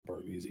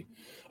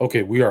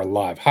Okay, we are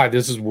live. Hi,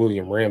 this is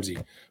William Ramsey.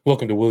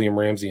 Welcome to William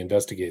Ramsey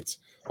Investigates.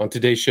 On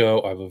today's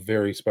show, I have a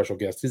very special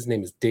guest. His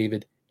name is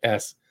David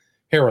S.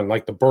 Heeren.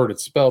 Like the bird,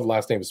 it's spelled,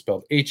 last name is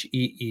spelled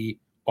Heeren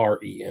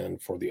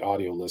for the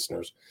audio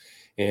listeners.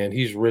 And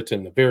he's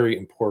written a very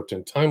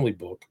important, timely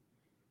book.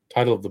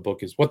 Title of the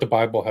book is What the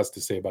Bible Has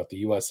to Say About the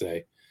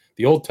USA.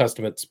 The Old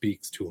Testament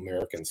Speaks to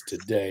Americans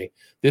Today.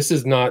 This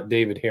is not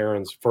David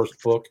Heeren's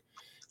first book.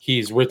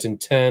 He's written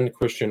 10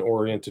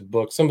 Christian-oriented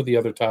books. Some of the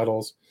other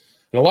titles,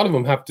 and a lot of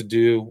them have to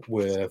do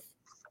with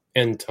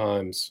end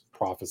times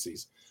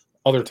prophecies.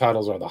 Other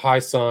titles are The High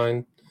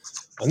Sign.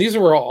 And these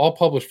were all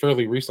published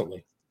fairly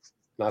recently,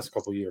 last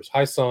couple of years.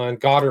 High Sign,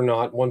 God or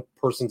Not, One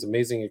Person's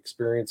Amazing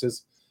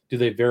Experiences. Do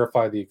they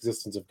verify the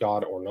existence of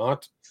God or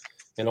not?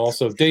 And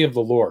also Day of the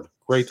Lord,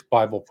 Great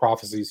Bible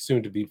Prophecies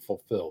Soon to be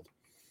Fulfilled.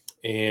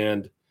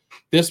 And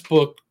this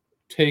book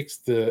takes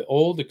the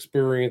old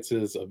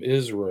experiences of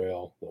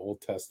Israel, the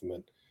Old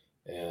Testament,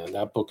 and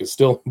that book is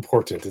still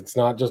important. It's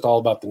not just all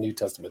about the New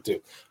Testament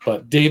too,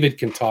 but David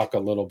can talk a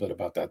little bit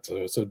about that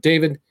too. So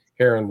David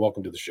Heeren,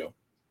 welcome to the show.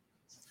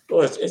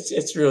 Well,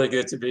 it's really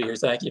good to be here.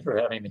 Thank you for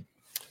having me.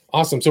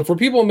 Awesome. So for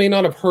people who may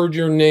not have heard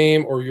your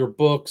name or your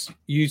books,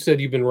 you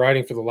said you've been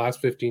writing for the last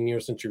 15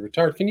 years since you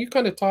retired. Can you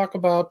kind of talk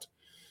about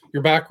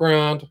your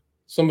background,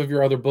 some of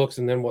your other books,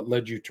 and then what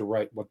led you to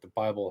write What the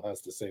Bible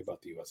Has to Say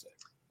About the USA?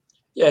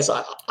 Yes,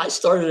 I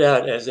started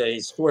out as a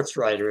sports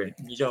writer, and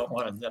you don't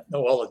want to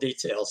know all the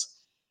details,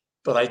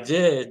 but I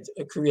did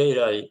create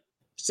a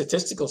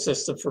statistical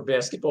system for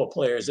basketball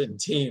players and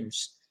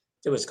teams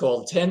that was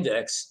called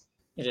Tendex,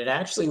 and it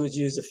actually was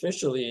used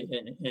officially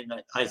in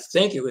I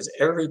think it was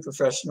every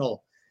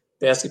professional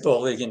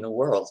basketball league in the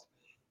world.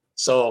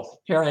 So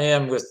here I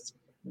am with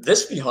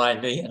this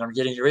behind me, and I'm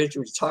getting ready to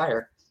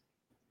retire.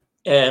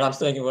 And I'm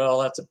thinking,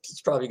 well,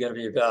 it's probably going to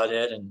be about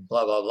it and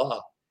blah, blah,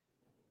 blah.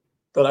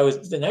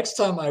 But the next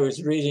time I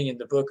was reading in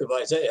the book of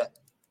Isaiah,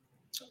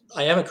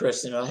 I am a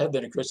Christian. I have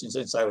been a Christian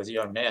since I was a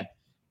young man.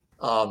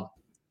 I'm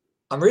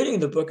reading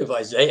the book of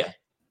Isaiah,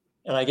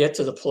 and I get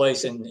to the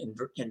place in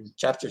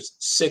chapter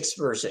 6,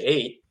 verse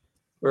 8,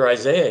 where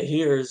Isaiah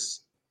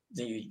hears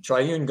the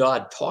triune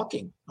God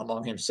talking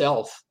among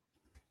himself.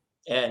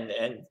 And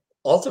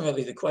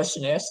ultimately the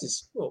question asked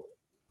is, well,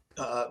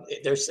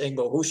 they're saying,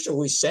 well, who shall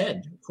we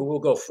send? Who will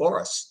go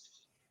for us?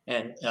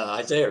 And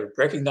Isaiah,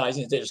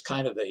 recognizing that there's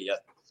kind of a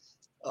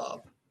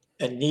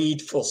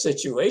needful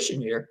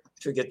situation here,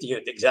 I forget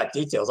the exact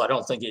details. I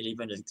don't think it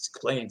even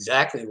explained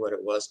exactly what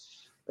it was,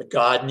 but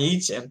God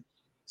needs him.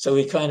 So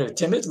he kind of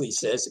timidly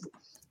says,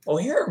 oh,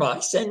 here am I,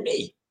 send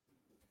me.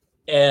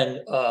 And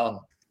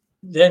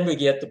then we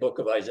get the book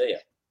of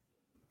Isaiah.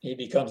 He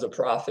becomes a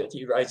prophet.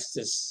 He writes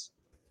this,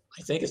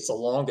 I think it's the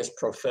longest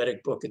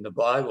prophetic book in the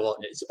Bible.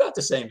 It's about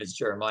the same as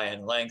Jeremiah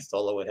in length,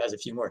 although it has a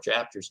few more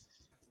chapters.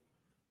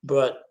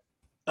 But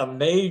a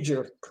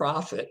major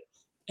prophet,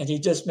 and he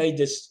just made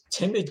this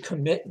timid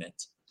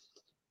commitment.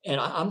 And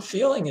I'm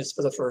feeling this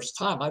for the first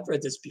time. I've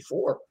read this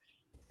before,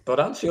 but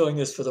I'm feeling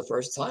this for the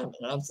first time.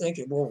 And I'm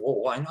thinking, well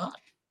why not?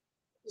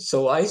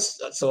 So I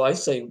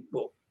say,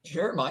 well,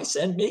 here am I,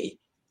 send me.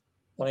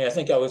 Only I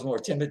think I was more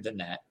timid than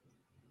that.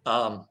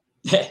 And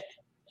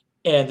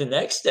the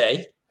next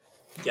day,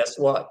 guess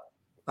what?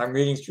 I'm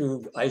reading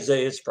through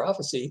Isaiah's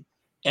prophecy,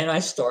 and I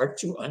start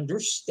to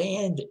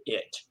understand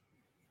it.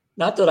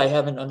 Not that I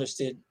haven't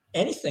understood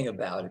anything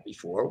about it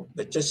before,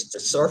 but just the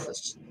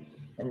surface.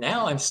 And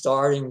now I'm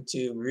starting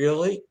to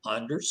really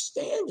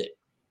understand it.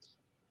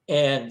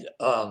 And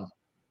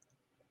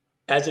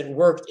as it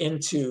worked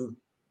into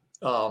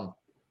up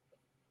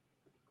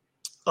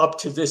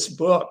to this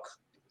book,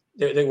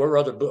 there were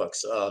other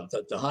books.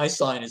 The High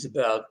Sign is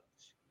about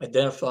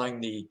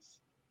identifying the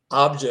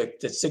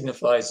object that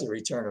signifies the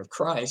return of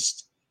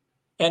Christ.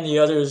 And the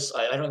others,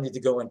 I don't need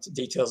to go into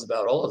details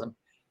about all of them.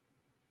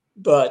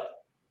 But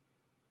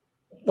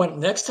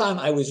next time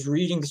I was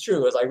reading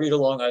through, as I read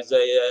along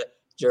Isaiah,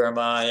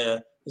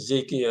 Jeremiah,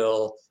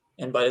 Ezekiel,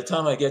 and by the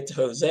time I get to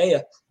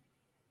Hosea,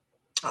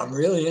 I'm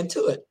really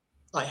into it.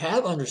 I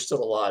have understood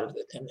a lot of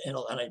it. And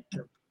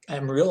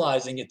I'm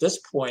realizing at this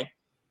point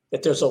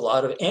that there's a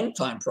lot of end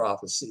time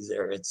prophecy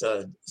there. It's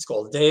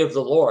called Day of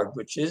the Lord,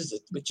 which is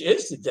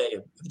the day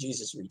of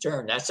Jesus'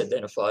 return. That's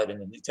identified in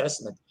the New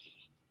Testament.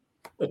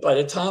 But by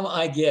the time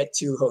I get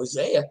to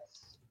Hosea,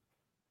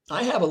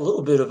 I have a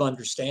little bit of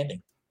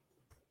understanding.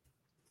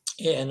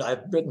 And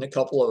I've written a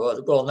couple of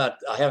other,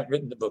 I haven't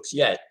written the books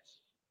yet,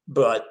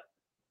 but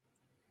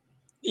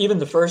even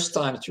the first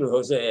time through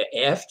Hosea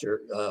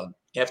after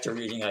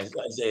reading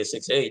Isaiah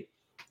 6:8,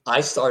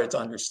 I started to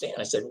understand.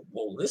 I said,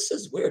 well, this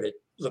is weird. It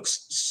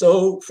looks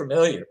so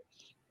familiar.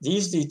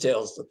 These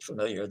details look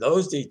familiar.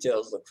 Those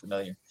details look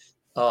familiar.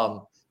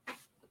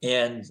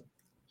 And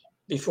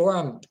before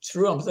I'm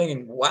through, I'm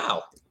thinking,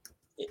 wow,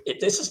 it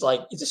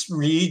just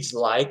reads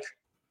like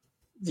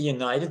the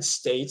United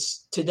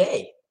States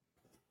today.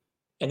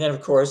 And then,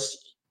 of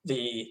course,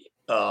 the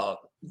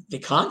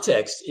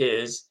context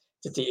is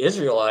that the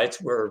Israelites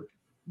were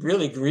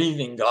really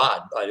grieving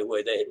God by the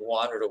way they had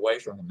wandered away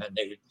from him, and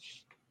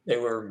They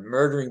were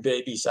murdering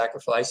babies,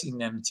 sacrificing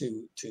them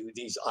to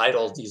these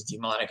idols, these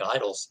demonic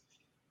idols.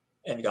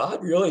 And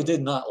God really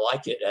did not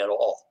like it at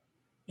all.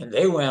 And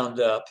they wound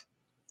up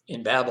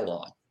in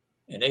Babylon.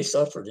 And they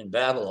suffered in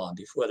Babylon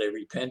before they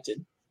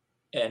repented.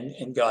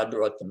 And God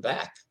brought them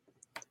back.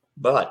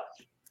 But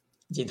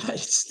the United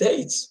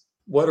States,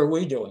 what are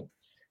we doing?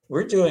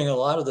 We're doing a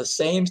lot of the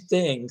same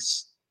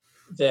things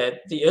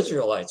that the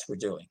Israelites were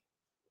doing.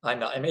 I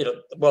made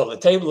the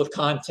table of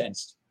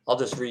contents. I'll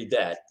just read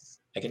that.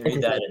 I can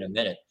read that in a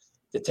minute.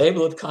 The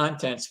table of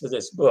contents for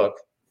this book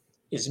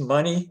is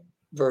money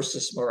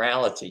versus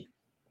morality.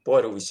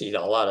 Boy, do we see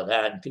a lot of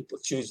that, and people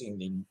choosing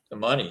the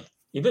money.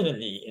 Even in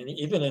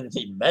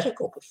the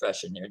medical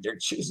profession, they're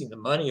choosing the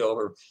money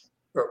over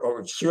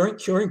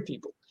curing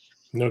people.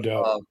 No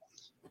doubt.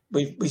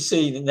 We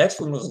see the next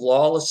one was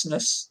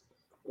lawlessness.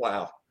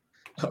 Wow.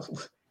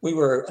 We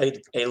were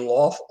a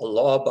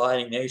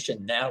law-abiding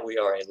nation. Now we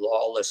are a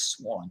lawless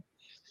one.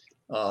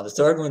 The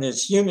third one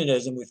is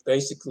humanism, which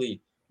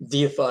basically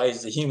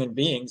deifies the human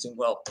beings. And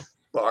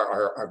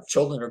our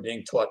children are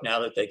being taught now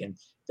that they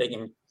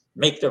can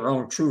make their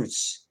own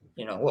truths.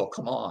 Well,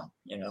 come on.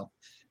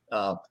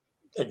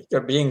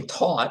 They're being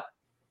taught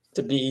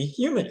to be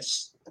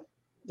humanists.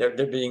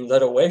 They're being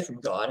led away from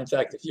God. In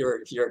fact, if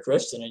you're a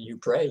Christian and you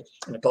pray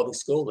in a public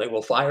school, they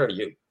will fire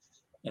you,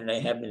 and they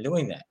have been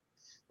doing that.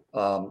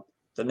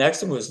 The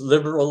next one was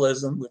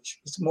liberalism,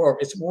 which it's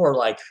more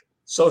like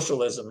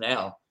socialism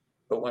now,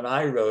 but when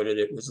I wrote it,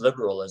 it was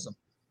liberalism.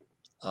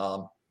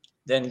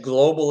 Then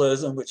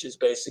globalism, which is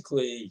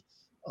basically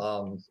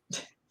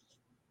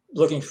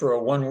looking for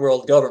a one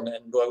world government.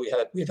 And boy,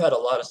 we've had a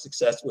lot of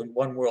success with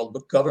one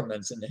world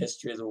governments in the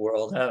history of the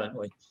world, haven't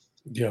we?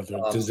 Yeah, they're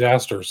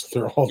disasters.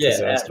 They're all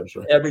disasters,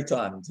 right? Every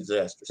time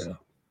disasters. Yeah.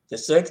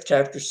 The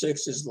chapter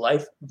 6 is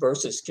life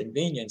versus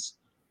convenience,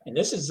 and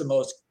this was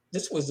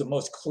the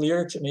most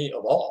clear to me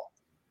of all,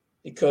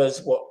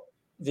 because what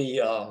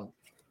the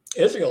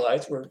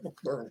Israelites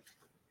were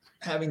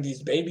having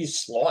these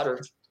babies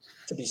slaughtered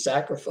to be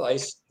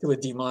sacrificed to a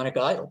demonic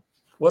idol.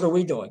 What are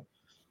we doing?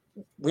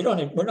 We're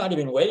not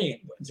even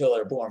waiting until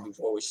they're born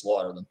before we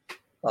slaughter them.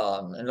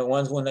 And the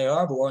ones when they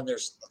are born,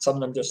 there's some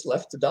of them just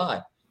left to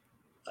die.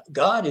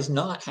 God is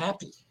not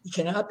happy. He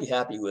cannot be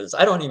happy with us.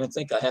 I don't even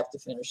think I have to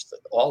finish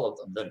all of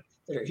them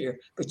that are here,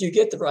 but you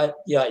get the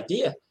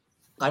idea.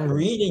 I'm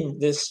reading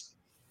this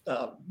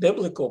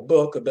biblical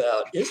book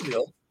about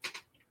Israel,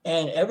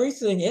 and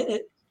everything in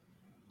it,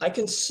 I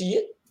can see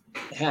it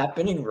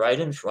happening right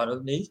in front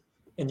of me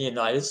in the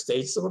United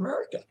States of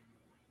America.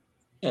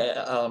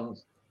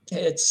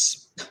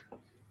 It's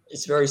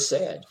very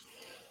sad.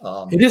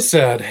 It is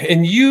sad.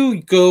 And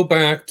you go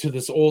back to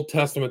this Old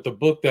Testament, the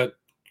book that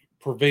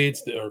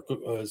pervades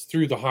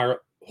through the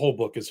whole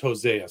book is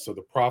Hosea. So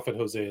the prophet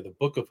Hosea, the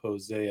book of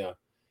Hosea.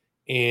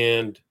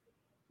 And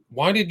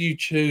why did you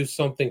choose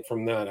something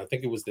from that? I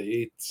think it was the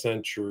 8th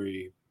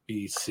century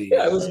BC.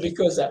 Yeah, it was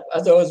because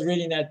as I was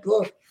reading that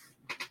book,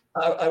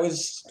 I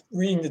was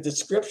reading the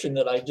description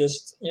that I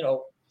just,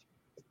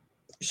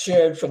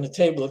 shared from the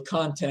table of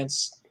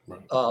contents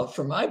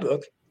from my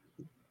book.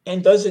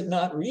 And does it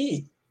not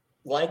read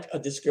like a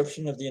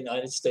description of the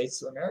United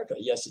States of America?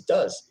 Yes, it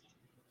does.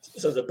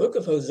 So the book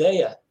of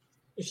Hosea,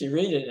 if you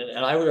read it,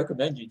 and I would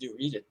recommend you do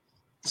read it,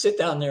 sit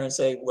down there and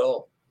say,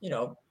 well,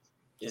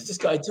 is this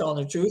guy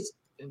telling the truth?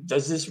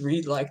 Does this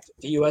read like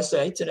the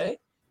USA today?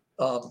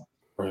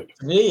 Right.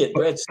 To me, it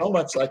read so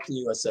much like the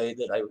USA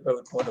that I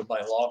wrote one of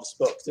my longest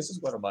books. This is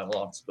one of my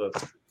longest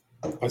books.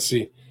 I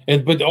see.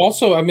 But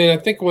also, I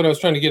think what I was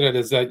trying to get at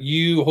is that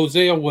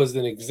Hosea was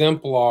an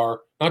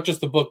exemplar, not just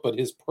the book, but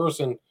his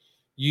person.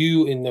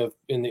 You in the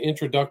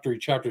introductory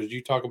chapters,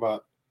 you talk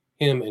about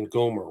him and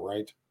Gomer,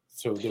 right?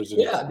 So there's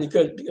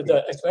because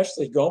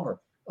especially Gomer,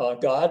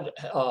 God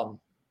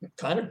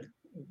kind of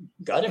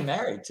got him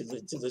married to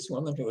this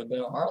woman who had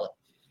been a harlot,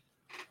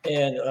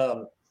 and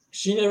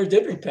she never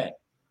did repent.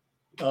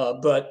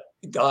 But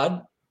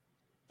God,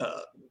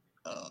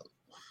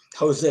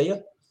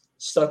 Hosea,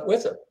 stuck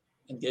with her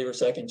and gave her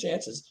second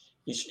chances.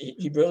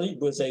 He really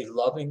was a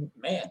loving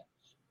man,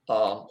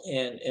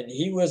 and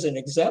he was an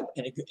example,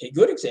 and a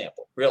good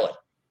example, really.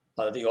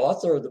 The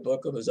author of the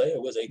book of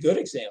Hosea was a good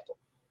example.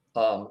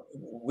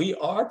 We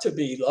are to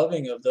be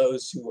loving of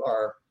those who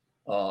are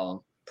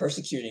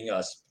persecuting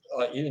us,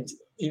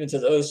 even to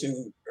those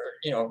who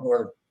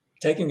are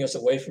taking us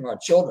away from our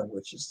children,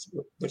 which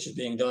is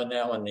being done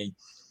now in the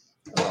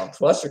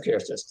foster care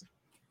system.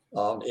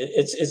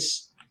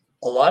 It's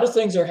a lot of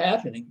things are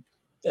happening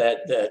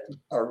that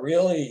are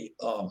really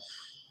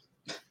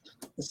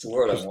what's the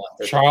word I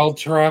want? Child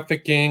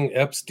trafficking,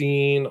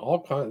 Epstein,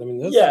 all kinds.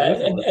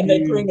 And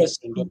they bring us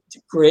to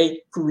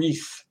great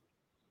grief.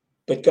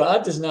 But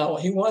God does not.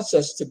 He wants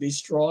us to be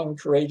strong and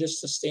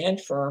courageous, to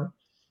stand firm,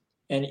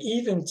 and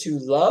even to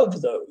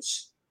love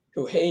those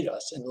who hate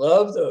us, and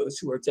love those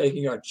who are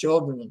taking our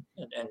children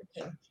and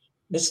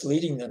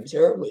misleading them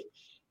terribly.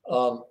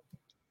 Some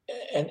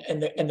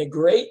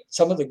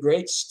of the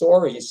great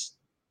stories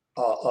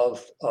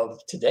of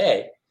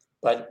today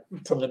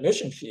from the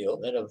mission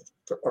field and of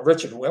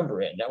Richard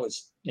Wimberman. That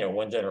was,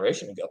 one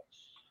generation ago.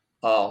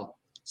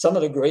 Some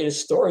of the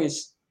greatest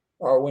stories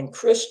are when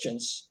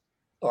Christians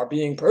are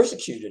being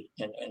persecuted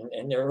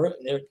and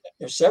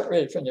they're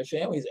separated from their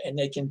families, and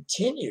they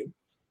continue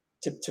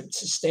to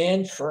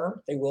stand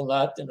firm. They will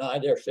not deny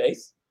their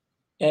faith,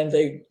 and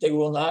they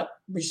will not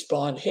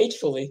respond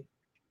hatefully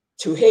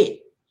to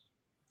hate.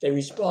 They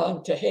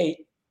respond to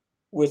hate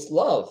with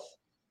love.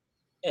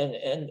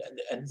 And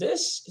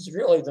this is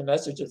really the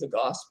message of the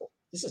gospel.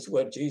 This is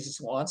what Jesus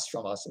wants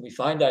from us. And we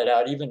find that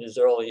out even as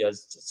early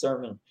as the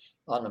Sermon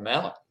on the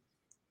Mount,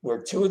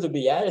 where two of the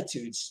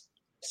Beatitudes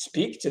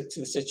speak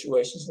to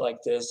situations like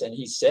this. And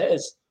he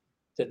says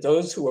that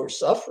those who are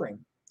suffering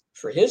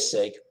for his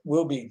sake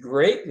will be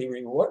greatly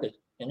rewarded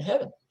in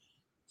heaven.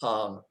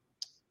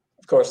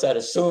 Of course, that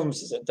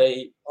assumes that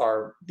they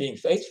are being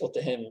faithful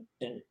to him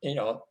in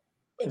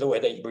the way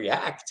they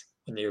react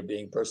when they are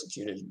being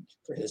persecuted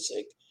for his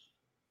sake.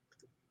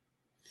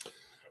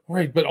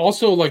 Right, but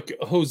also like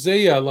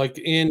Hosea,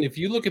 if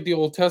you look at the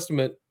Old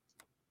Testament,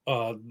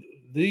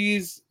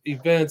 these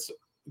events,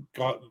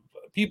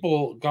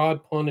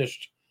 God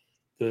punished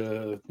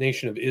the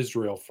nation of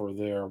Israel for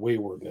their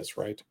waywardness,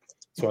 right?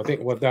 So I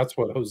think that's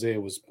what Hosea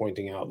was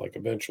pointing out. Like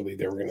eventually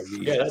they were going to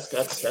be. Yeah,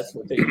 that's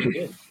what they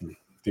did.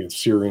 The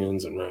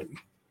Assyrians and right.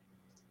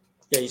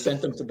 Yeah, he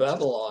sent them to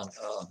Babylon,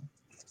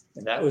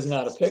 and that was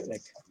not a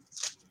picnic.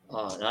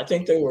 And I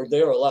think they were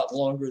there a lot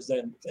longer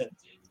than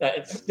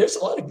that.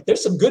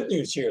 There's some good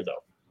news here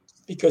though,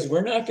 because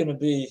we're not going to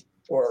be,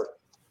 or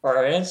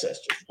our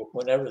ancestors,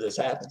 whenever this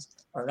happens,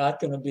 are not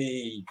going to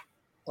be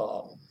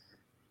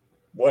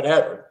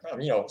whatever.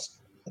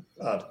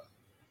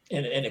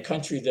 In a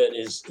country that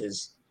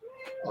is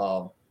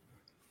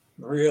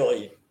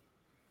really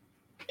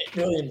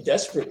in a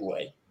desperate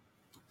way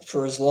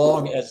for as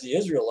long as the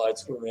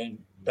Israelites were in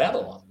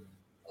Babylon.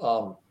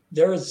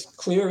 There is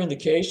clear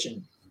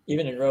indication,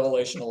 even in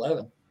Revelation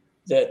 11,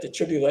 that the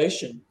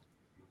tribulation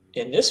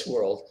in this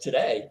world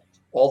today,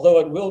 although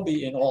it will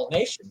be in all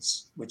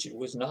nations, which it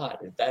was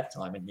not at that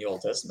time in the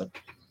Old Testament,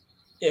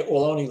 it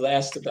will only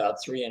last about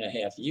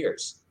 3.5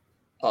 years.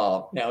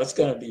 Now it's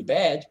going to be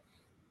bad,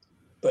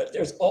 but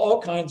there's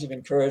all kinds of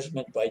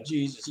encouragement by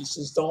Jesus. He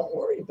says, don't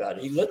worry about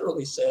it. He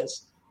literally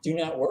says, do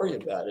not worry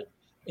about it.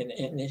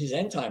 In his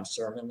end time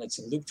sermon, that's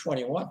in Luke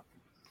 21,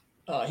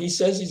 he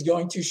says he's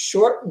going to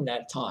shorten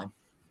that time.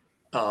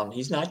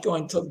 He's not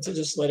going to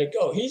just let it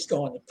go. He's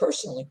going to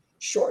personally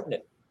shorten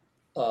it.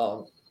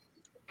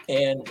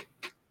 And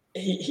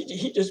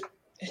he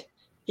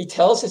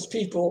tells his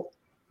people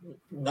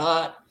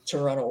not to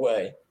run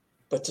away,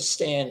 but to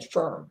stand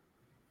firm.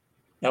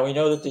 Now we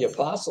know that the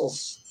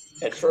apostles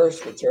at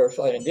first were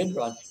terrified and did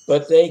run,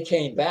 but they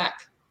came back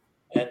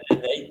and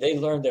they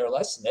learned their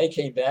lesson. They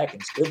came back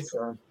and stood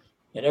firm.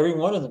 And every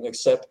one of them,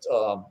 except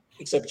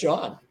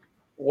John,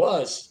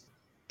 was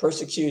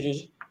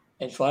persecuted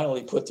and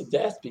finally put to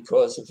death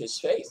because of his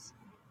faith.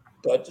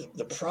 But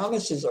the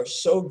promises are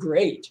so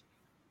great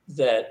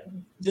that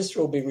this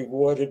will be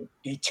rewarded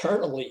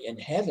eternally in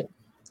heaven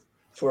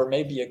for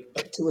maybe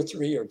 2 or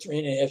 3 or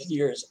 3.5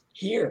 years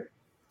here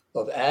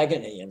of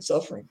agony and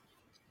suffering.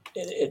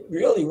 It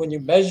really, when you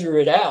measure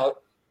it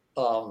out,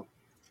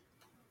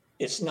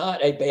 it's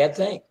not a bad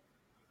thing,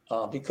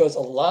 because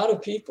a lot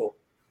of people,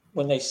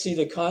 when they see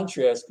the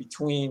contrast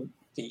between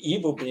the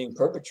evil being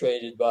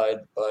perpetrated by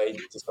the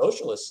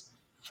socialists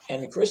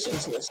and the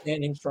Christians who are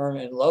standing firm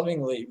and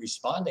lovingly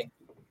responding,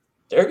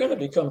 they're going to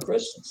become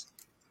Christians.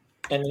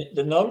 And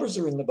the numbers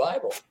are in the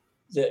Bible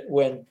that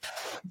when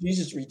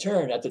Jesus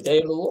returned at the day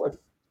of the Lord,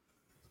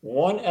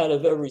 1 out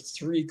of every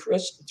 3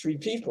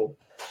 people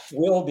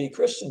will be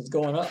Christians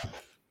going up.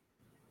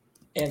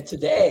 And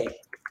today,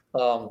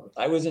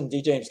 I was in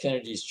D. James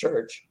Kennedy's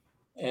church,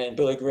 and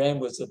Billy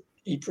Graham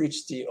he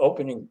preached the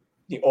opening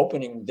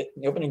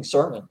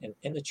sermon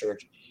in the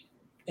church.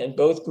 And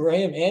both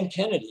Graham and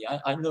Kennedy,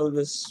 I know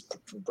this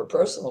for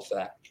personal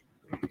fact,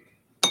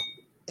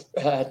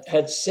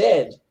 had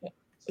said,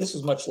 this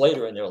was much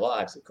later in their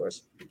lives, of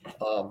course,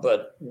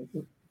 but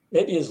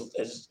maybe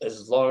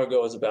as long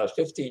ago as about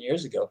 15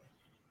 years ago,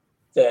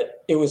 that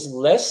it was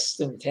less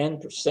than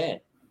 10%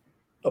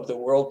 of the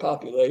world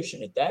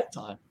population at that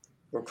time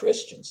were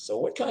Christians. So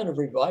what kind of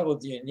revival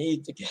do you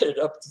need to get it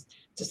up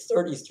to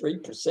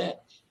 33%?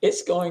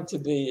 It's going to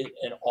be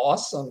an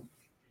awesome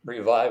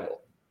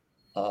revival.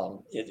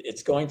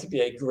 It's going to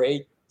be a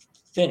great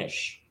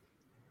finish.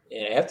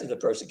 And after the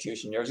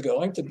persecution, there's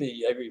going to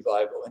be a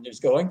revival and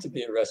there's going to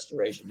be a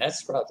restoration.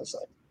 That's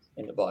prophesied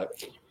in the Bible.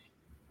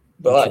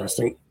 But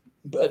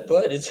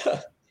it's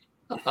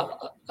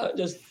I'm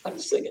just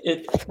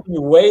thinking, when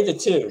you weigh the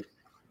two,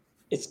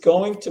 it's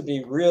going to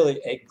be really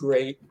a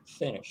great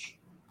finish.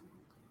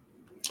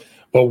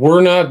 But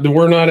we're not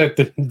at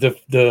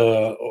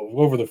the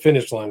over the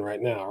finish line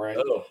right now, right?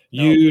 Oh, no.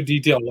 You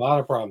detail a lot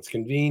of problems: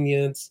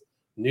 convenience,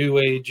 New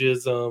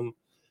Ageism,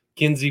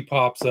 Kinsey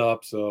pops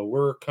up. So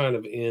we're kind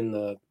of in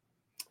the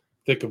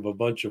thick of a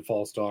bunch of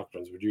false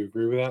doctrines. Would you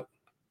agree with that?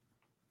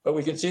 But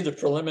we can see the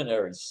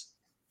preliminaries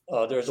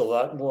There's a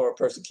lot more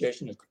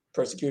persecution of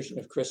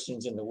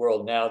Christians in the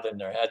world now than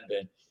there had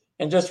been.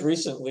 And just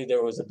recently,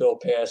 there was a bill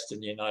passed in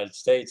the United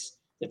States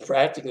that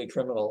practically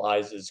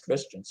criminalizes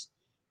Christians.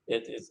 I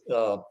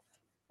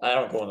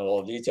don't go into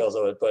all the details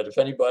of it, but if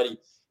anybody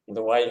in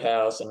the White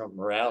House and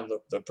around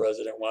the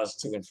president wants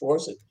to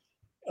enforce it,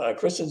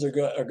 Christians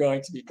are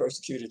going to be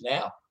persecuted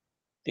now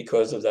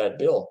because of that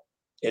bill.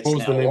 It's what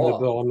was now the name law. of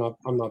the bill?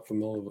 I'm not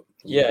familiar with.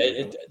 Yeah,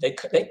 they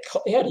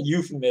had a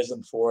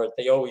euphemism for it.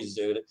 They always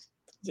do.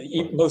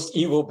 Most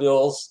evil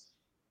bills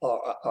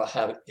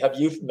have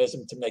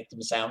euphemism to make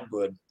them sound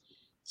good,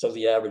 so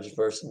the average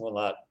person will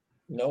not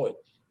know it.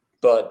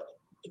 But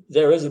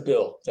there is a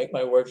bill. Take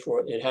my word for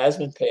it. It has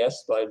been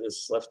passed by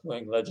this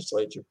left-wing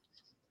legislature,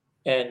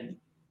 and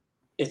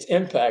its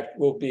impact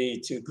will be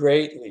to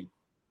greatly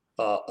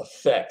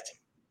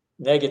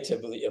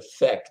negatively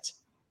affect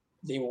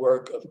the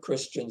work of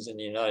Christians in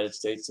the United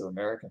States of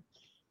America.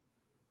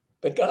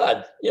 But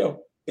God, how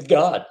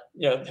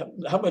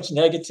much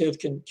negative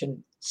can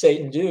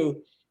Satan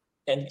do?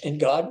 And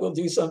God will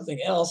do something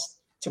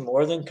else to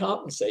more than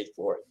compensate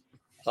for it.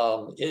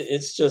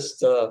 It's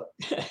just right.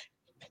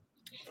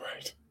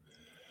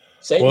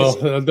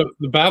 Satan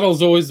the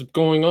battle's always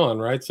going on,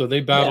 right? So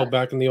they battled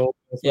back in the Old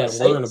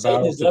Testament.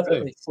 Satan is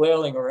definitely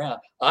flailing around.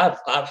 I've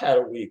had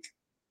a week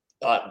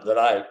that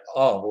I've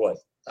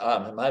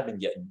been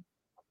getting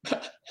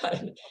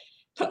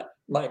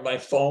my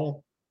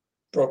phone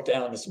broke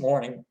down this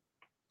morning.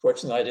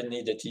 Fortunately, I didn't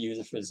need to use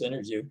it for this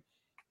interview.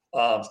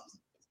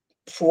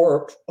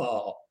 4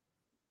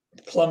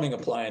 plumbing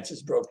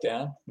appliances broke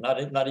down. Not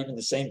even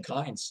the same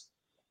kinds.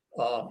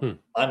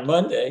 On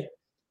Monday,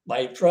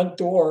 my front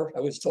door, I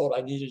was told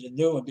I needed a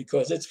new one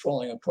because it's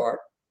falling apart.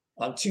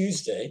 On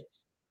Tuesday,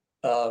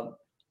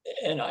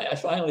 and I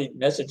finally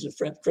messaged a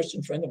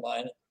Christian friend of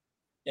mine,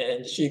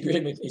 and she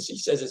agreed with me. She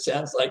says it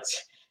sounds like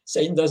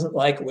Satan doesn't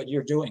like what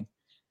you're doing.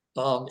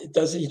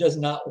 He does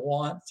not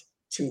want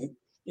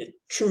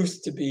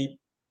truth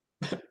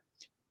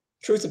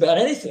about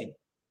anything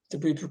to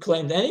be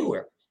proclaimed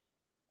anywhere.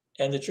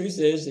 And the truth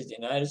is that the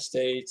United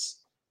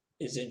States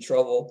is in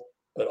trouble,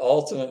 but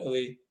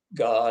ultimately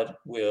God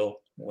will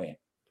win.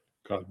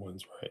 God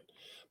wins, right?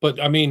 But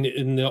I mean,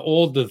 in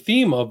the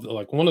theme of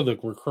one of the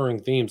recurring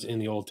themes in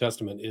the Old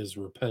Testament is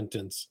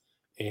repentance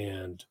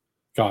and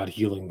God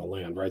healing the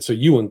land, right? So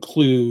you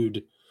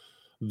include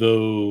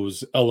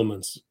those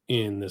elements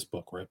in this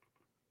book, right?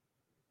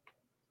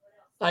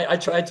 I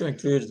tried to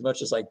include as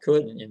much as I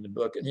could in the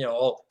book, and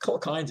all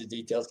kinds of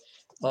details.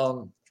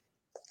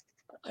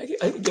 I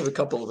could give a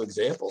couple of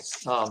examples.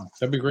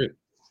 That'd be great.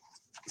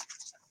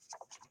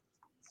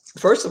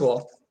 First of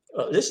all,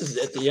 this is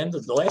at the end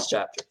of the last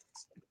chapter,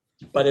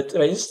 but at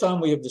this time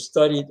we have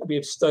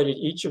studied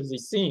each of the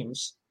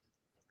themes,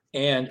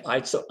 and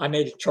I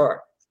made a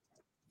chart.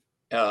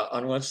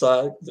 On one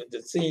side,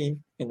 the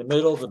theme; in the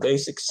middle, the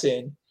basic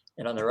sin,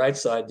 and on the right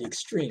side, the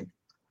extreme.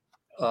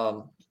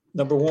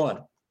 Number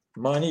 1,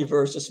 money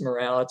versus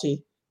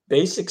morality,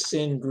 basic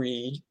sin,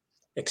 greed,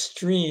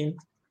 extreme,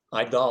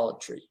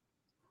 idolatry.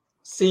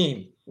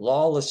 Theme,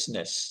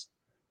 lawlessness,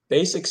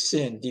 basic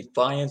sin,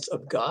 defiance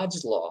of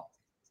God's law,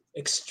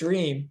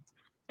 extreme,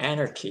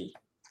 anarchy.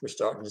 We're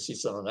starting to see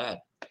some of that.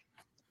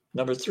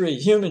 Number 3,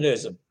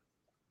 humanism,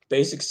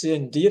 basic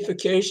sin,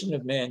 deification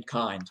of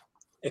mankind,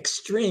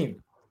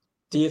 extreme,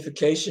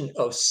 deification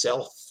of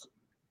self.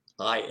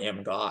 I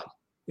am God.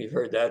 We've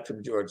heard that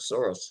from George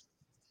Soros.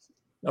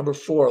 Number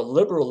 4,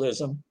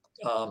 liberalism.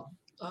 I'll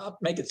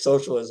make it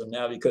socialism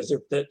now because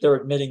they're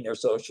admitting they're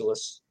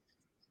socialists.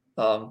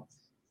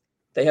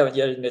 They haven't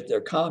yet admit they're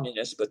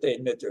communists, but they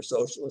admit they're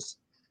socialists.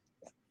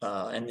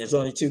 And there's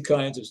only 2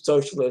 kinds of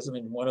socialism,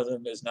 and one of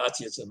them is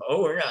Nazism.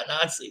 Oh, we're not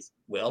Nazis.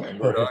 Well, then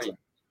what are you?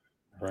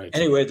 Right.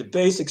 Anyway, the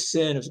basic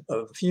sin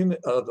of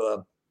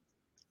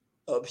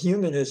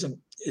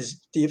humanism is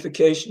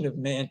deification of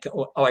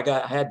mankind. I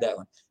had that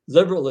one.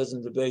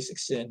 Liberalism, the basic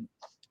sin,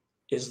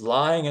 is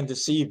lying and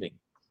deceiving,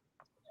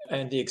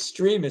 and the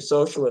extreme is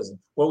socialism.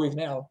 Well, we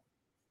now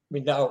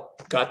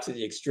got to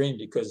the extreme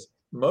because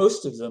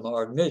most of them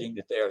are admitting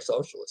that they are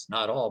socialists.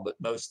 Not all, but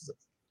most of them.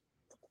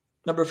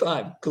 Number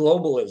 5,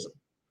 globalism,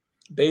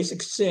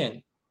 basic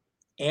sin,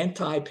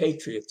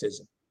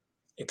 anti-patriotism,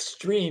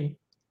 extreme,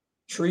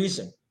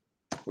 treason.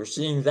 We're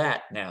seeing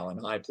that now in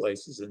high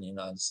places in the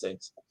United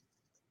States.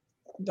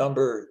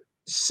 Number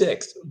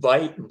 6,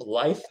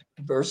 life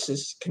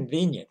versus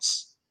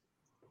convenience.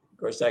 Of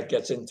course, that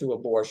gets into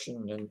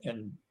abortion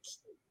and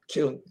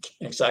killing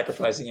and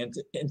sacrificing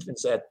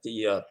infants at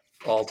the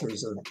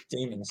altars of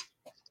demons.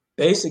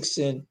 Basic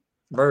sin,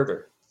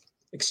 murder.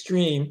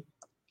 Extreme,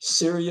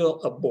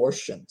 serial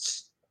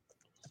abortions.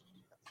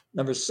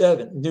 Number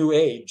 7, New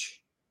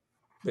Age,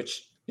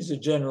 which is a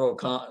general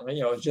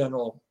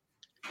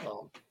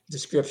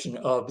description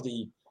of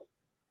the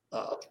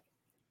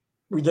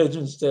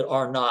religions that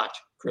are not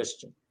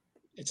Christian.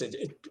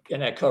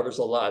 And that covers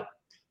a lot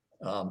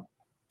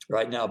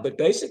right now. But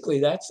basically,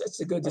 that's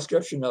a good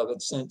description of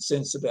it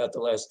since about the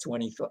last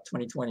 20,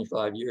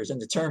 25 years. And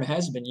the term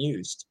has been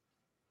used.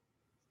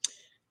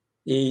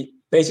 The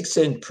Basic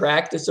sin,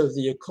 practice of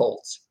the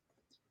occult.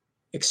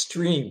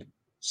 Extreme,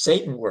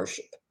 Satan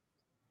worship.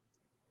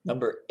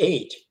 Number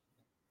 8,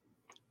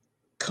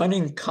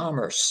 cunning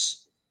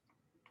commerce.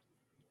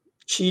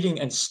 Cheating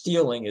and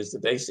stealing is the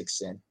basic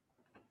sin.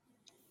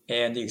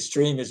 And the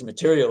extreme is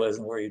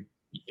materialism, where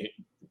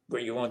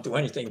you won't do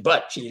anything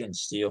but cheat and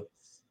steal.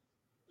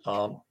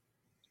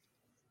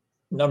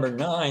 Number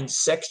 9,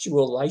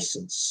 sexual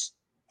license.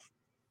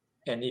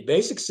 And the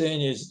basic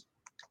sin is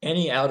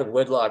any out of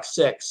wedlock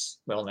sex.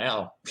 Well,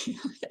 now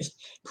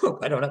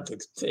I don't have to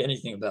say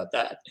anything about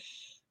that,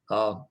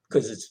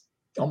 because it's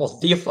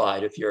almost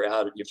deified if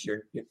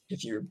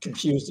you're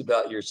confused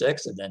about your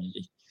sex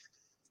identity.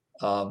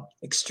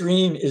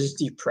 Extreme is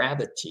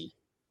depravity.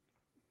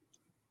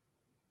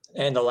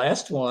 And the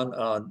last one,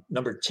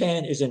 number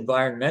 10, is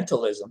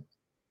environmentalism.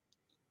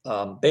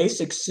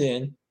 Basic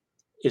sin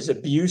is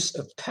abuse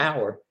of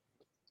power,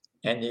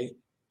 and the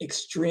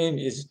extreme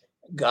is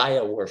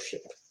Gaia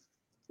worship.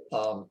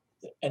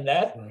 And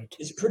that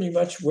is pretty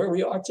much where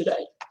we are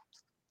today.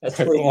 That's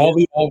where all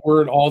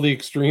the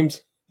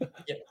extremes.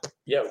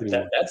 Yeah,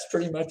 that's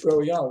pretty much where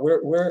we are.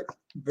 We're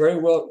very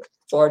well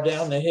far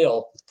down the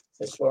hill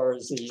as far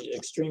as the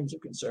extremes are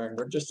concerned.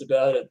 We're just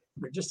about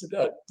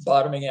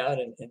bottoming out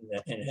in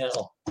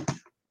hell.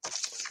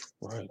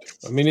 Right.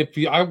 I mean,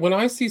 when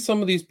I see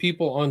some of these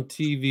people on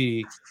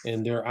TV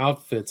and their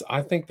outfits,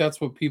 I think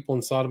that's what people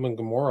in Sodom and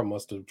Gomorrah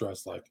must have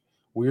dressed like.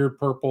 Weird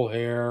purple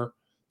hair,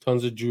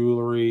 tons of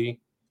jewelry,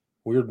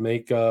 weird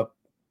makeup,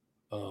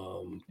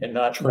 and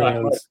not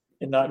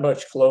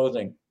much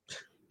clothing.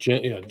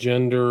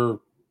 Gender,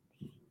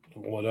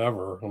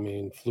 whatever. I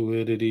mean,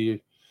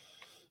 fluidity.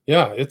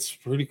 Yeah, it's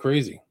pretty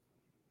crazy.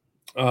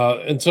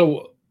 And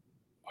so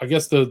I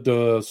guess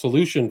the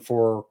solution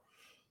for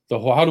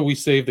how do we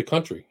save the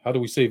country? How do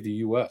we save the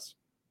U.S.?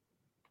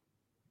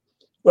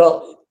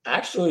 Well,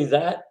 actually,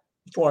 that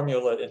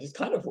formula is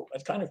kind of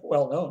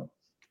well known.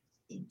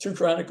 2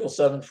 Chronicles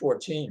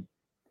 7:14.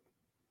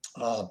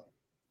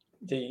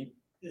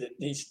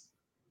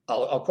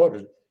 I'll quote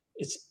it.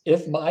 It's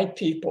if my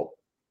people,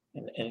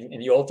 in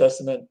the Old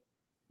Testament,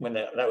 when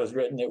that was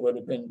written, it would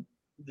have been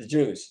the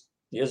Jews,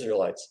 the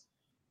Israelites.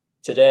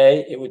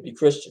 Today, it would be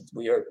Christians.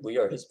 We are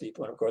his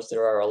people, and of course,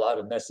 there are a lot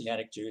of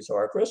Messianic Jews who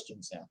are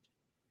Christians now.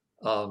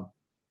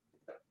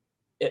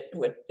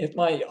 If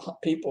my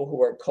people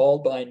who are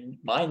called by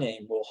my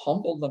name will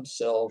humble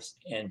themselves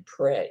and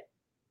pray.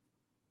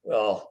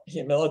 Well,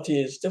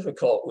 humility is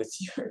difficult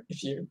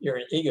if you're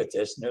an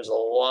egotist, and there's a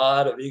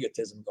lot of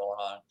egotism going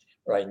on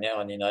right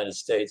now in the United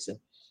States.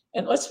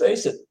 And let's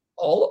face it,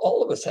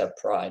 all of us have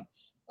pride.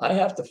 I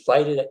have to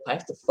fight it. I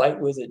have to fight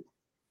with it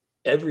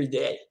every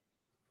day.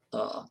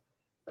 But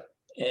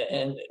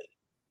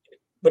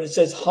it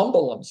says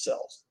humble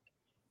themselves.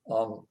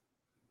 I'm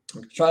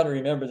trying to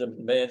remember the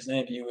man's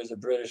name. He was a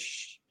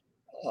British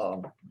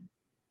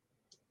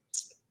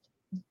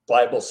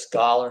Bible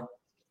scholar,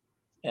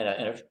 and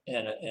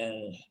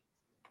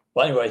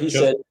well, anyway, he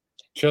said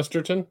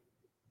Chesterton,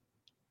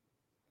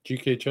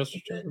 G.K.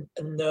 Chesterton.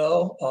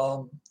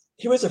 No,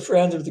 he was a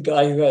friend of the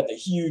guy who had the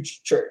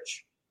huge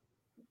church.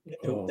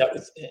 That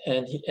was,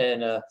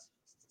 anyway,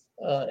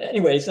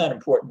 it's not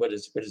important what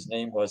his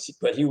name was,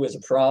 but he was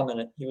a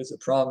prominent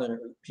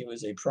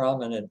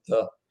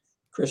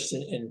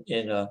Christian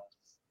in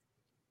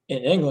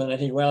England,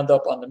 and he wound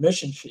up on the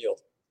mission field,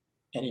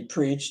 and he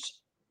preached,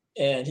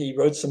 and he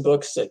wrote some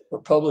books that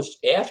were published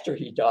after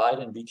he died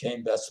and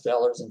became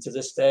bestsellers. And to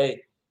this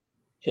day,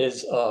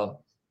 his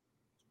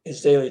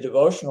daily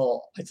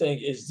devotional, I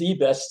think, is the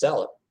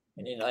bestseller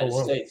in the United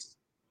States.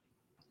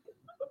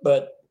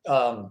 But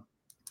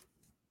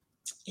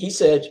he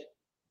said,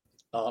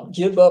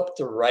 give up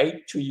the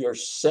right to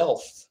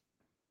yourself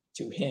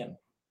to him.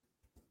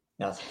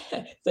 Now,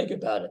 think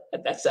about it.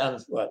 That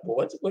sounds,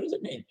 what does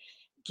it mean?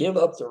 Give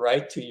up the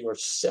right to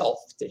yourself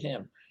to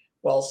him.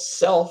 Well,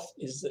 self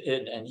is,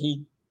 and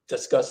he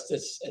discussed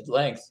this at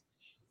length,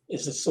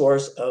 is the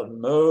source of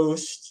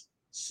most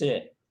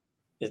sin.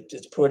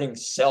 It's putting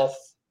self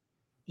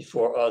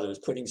before others,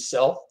 putting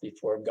self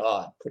before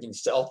God, putting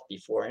self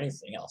before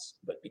anything else.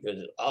 But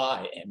because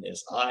I am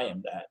this, I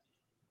am that.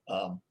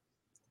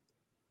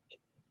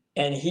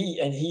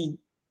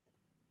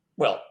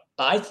 Well,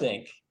 I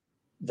think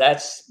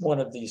that's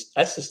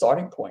that's the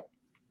starting point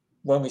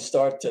when we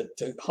start to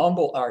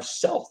humble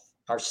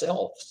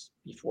ourselves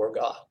before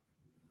God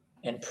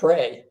and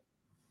pray.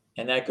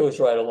 And that goes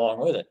right along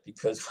with it,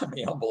 because when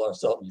we humble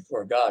ourselves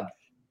before God,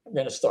 we're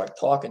going to start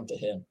talking to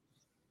him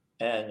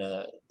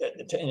and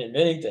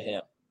admitting to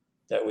him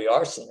that we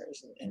are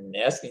sinners and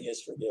asking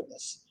his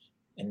forgiveness.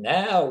 And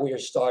now we are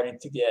starting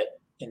to get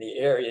in the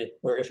area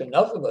where, if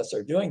enough of us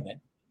are doing that,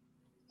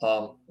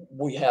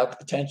 we have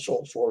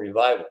potential for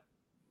revival,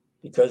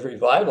 because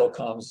revival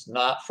comes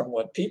not from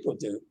what people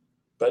do,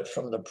 but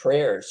from the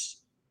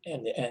prayers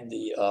and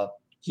the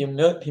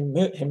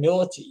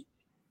humility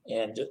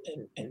and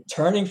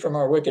turning from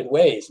our wicked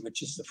ways,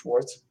 which is the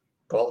fourth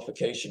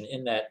qualification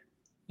in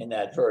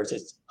that verse.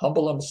 It's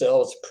humble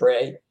themselves,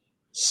 pray,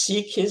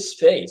 seek his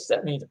face.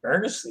 That means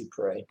earnestly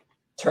pray,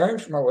 turn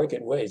from our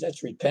wicked ways.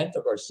 That's repent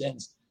of our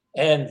sins.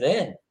 And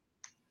then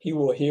he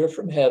will hear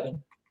from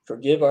heaven,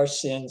 forgive our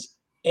sins,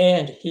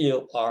 and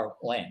heal our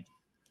land.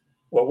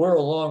 Well, we're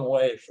a long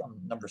way from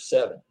number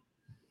 7,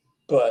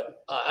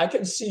 but I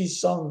can see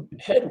some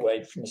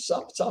headway from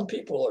some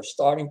people are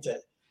starting to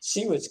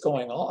see what's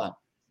going on.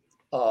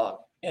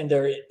 And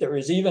there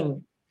is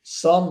even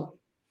some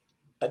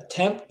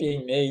attempt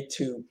being made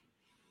to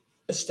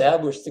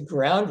establish the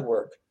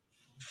groundwork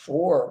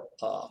for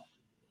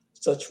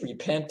such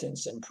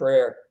repentance and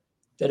prayer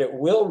that it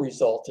will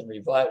result in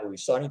revival. We're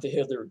starting to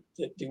hear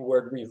the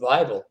word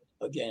revival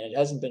again. It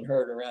hasn't been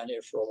heard around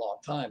here for a long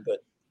time, but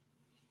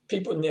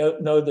people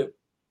know that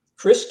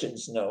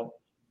Christians know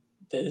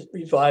that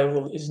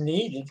revival is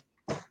needed,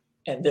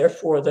 and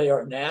therefore they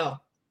are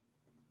now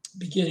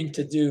beginning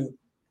to do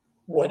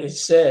what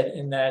is said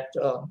in that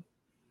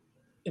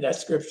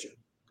scripture.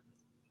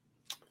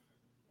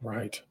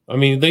 Right. I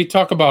mean, they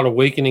talk about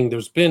awakening.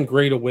 There's been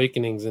great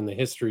awakenings in the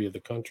history of the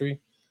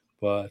country,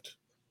 but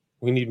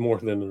we need more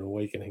than an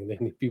awakening.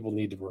 People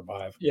need to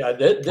revive. Yeah,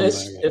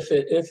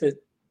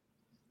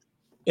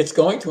 it's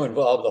going to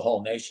involve the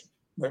whole nation.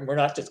 We're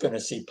not just going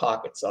to see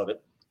pockets of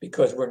it,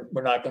 because we're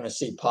not going to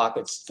see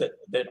pockets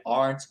that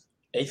aren't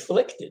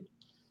afflicted.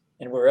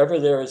 And wherever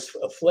there is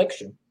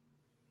affliction,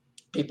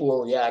 people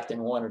will react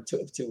in one or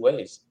two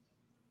ways.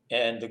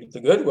 And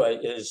the good way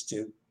is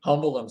to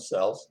humble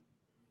themselves,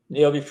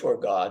 kneel before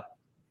God,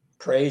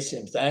 praise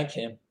him, thank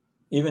him,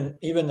 even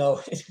though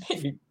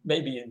it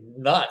may be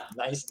not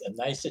a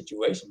nice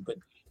situation, but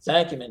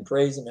thank him and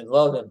praise him and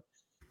love him,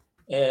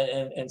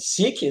 and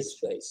seek his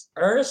face,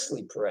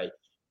 earnestly pray,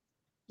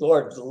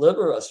 Lord,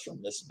 deliver us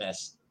from this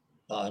mess,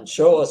 and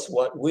show us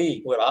what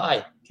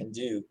I can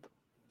do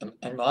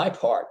and my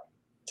part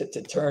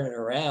to turn it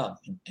around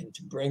and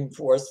to bring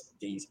forth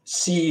these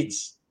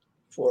seeds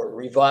for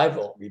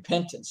revival,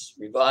 repentance,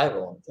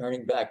 revival, and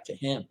turning back to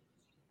him.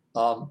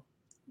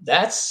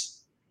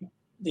 That's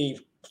the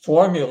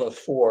formula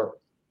for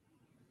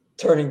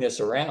turning this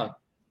around.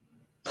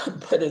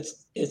 But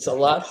it's a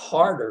lot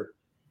harder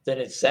than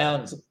it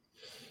sounds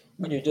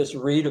when you just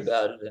read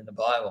about it in the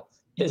Bible.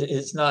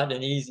 It's not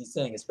an easy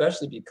thing,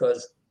 especially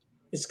because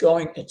it's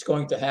going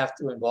to have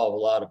to involve a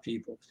lot of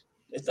people.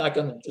 It's not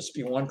going to just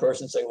be one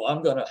person say, well,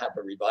 I'm going to have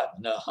a revival.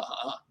 No,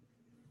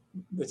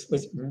 with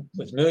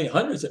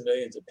hundreds of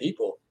millions of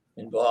people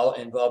involved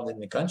in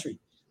the country,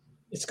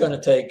 it's going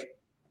to take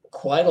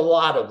quite a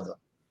lot of them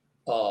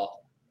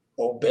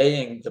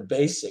obeying the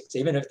basics,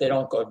 even if they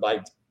don't go by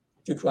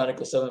 2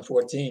 Chronicles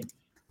 7:14.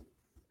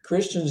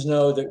 Christians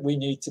know that we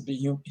need to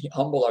be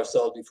humble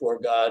ourselves before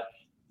God,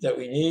 that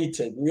we need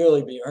to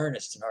really be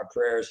earnest in our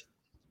prayers,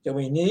 that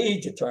we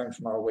need to turn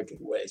from our wicked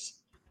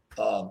ways,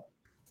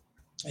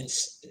 and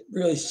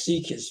really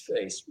seek his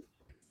face.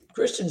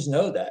 Christians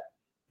know that.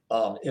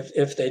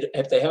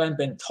 If they haven't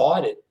been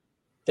taught it,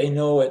 they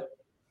know it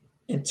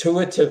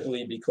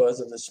intuitively because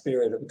of the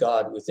Spirit of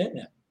God within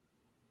them.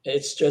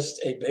 It's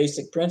just a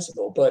basic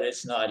principle, but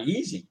it's not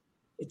easy.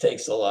 It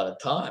takes a lot of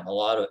time, a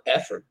lot of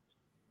effort.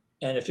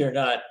 And if you're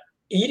not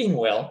eating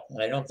well,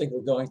 and I don't think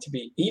we're going to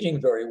be eating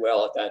very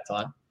well at that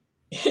time,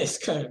 it's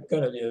going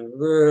to be a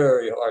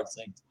very hard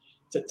thing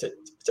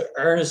to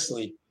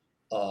earnestly,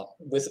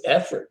 with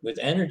effort, with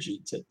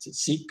energy, to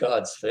seek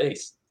God's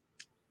face.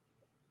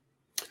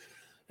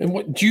 And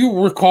what do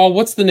you recall?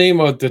 What's the name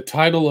of the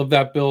title of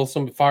that bill?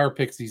 Some Fire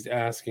Pixie's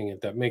asking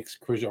it, that makes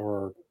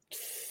or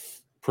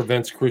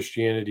prevents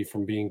Christianity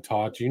from being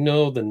taught. Do you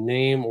know the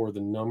name or the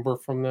number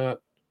from that?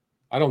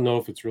 I don't know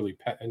if it's really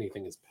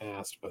anything is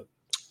passed, but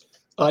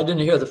I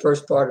didn't hear the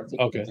first part of the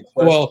okay. The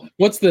question. Well,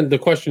 what's the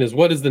question is,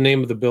 what is the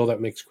name of the bill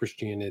that makes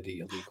Christianity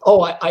illegal?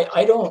 Oh,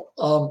 I don't.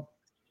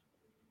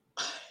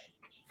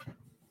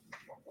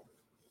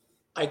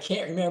 I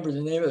can't remember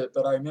the name of it,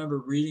 but I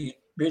remember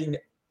reading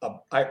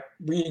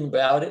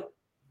about it,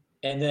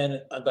 and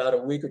then about a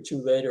week or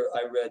two later,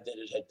 I read that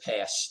it had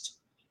passed.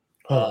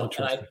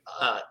 And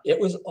it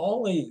was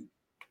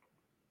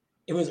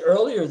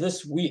earlier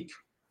this week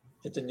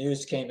that the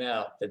news came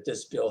out that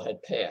this bill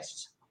had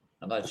passed.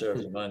 I'm not sure if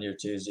it was Monday or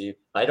Tuesday.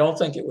 I don't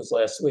think it was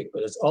last week,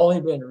 but it's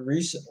only been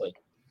recently.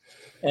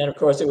 And of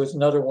course, it was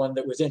another one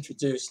that was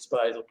introduced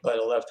by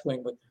the left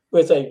wing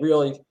with a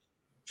really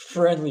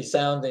friendly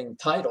sounding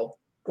title.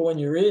 But when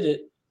you read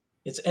it,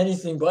 it's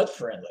anything but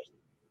friendly.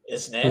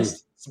 It's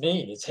nasty, it's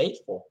mean, it's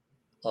hateful,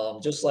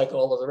 just like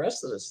all of the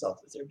rest of the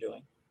stuff that they're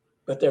doing.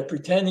 But they're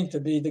pretending to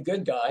be the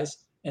good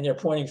guys, and they're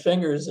pointing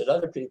fingers at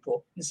other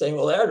people and saying,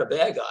 well, they're the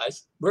bad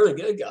guys, we're the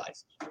good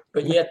guys.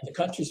 But yet the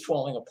country's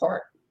falling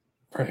apart.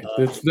 Right.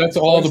 That's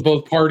all the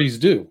both parties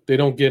do. They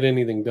don't get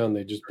anything done.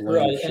 They just blame.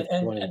 Right.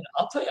 And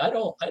I'll tell you, I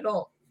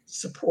don't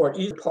support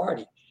either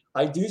party.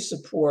 I do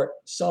support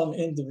some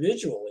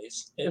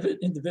individuals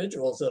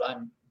that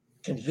I'm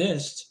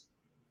convinced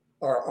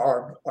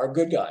are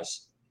good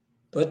guys,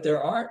 but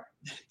there aren't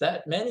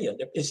that many of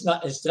them.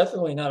 It's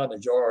definitely not a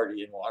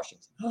majority in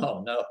Washington.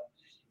 Oh no,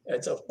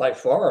 it's by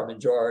far a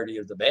majority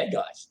of the bad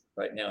guys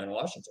right now in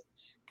Washington.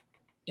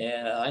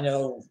 And I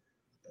know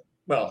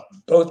well,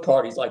 both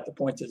parties like to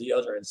point to the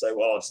other and say,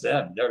 well, it's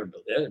them, they're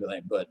to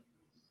blame. But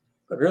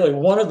really,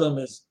 one of them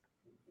is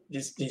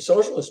the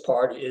Socialist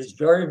Party is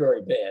very,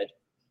 very bad.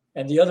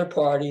 And the other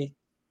party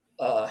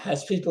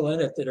has people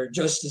in it that are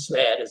just as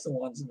bad as the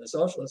ones in the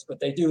Socialists, but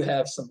they do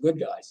have some good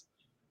guys.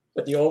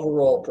 But the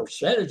overall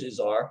percentages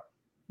are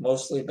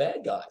mostly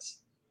bad guys.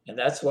 And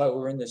that's why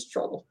we're in this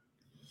trouble.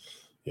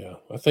 Yeah,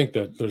 I think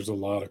that there's a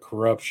lot of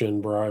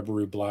corruption,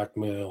 bribery,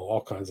 blackmail,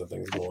 all kinds of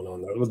things going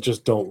on there that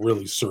just don't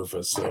really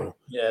surface. So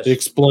yes. It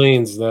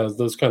explains that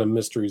those kind of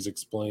mysteries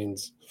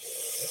explains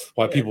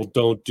why people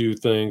don't do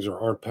things or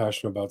aren't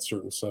passionate about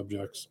certain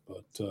subjects.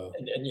 But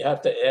and you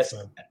have to ask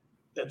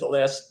that the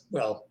last,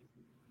 well,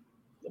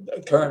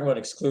 the current one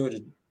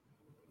excluded,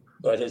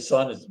 but his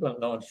son is well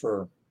known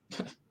for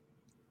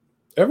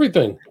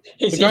everything.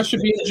 The guy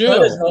should be in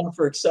jail. His son is known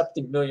for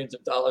accepting millions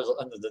of dollars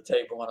under the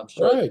table, and I'm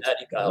sure that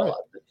he got a lot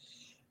of it.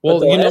 Well,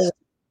 do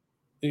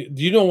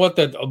you know what?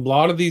 That a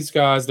lot of these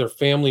guys, their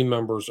family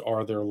members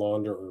are their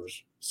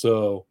launderers.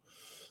 So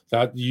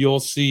that you'll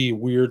see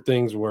weird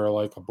things where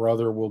like a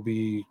brother will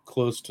be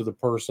close to the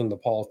person, the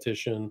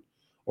politician,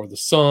 or the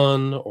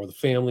son, or the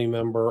family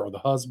member, or the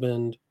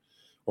husband,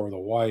 or the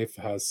wife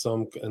has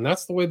some, and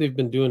that's the way they've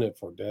been doing it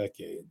for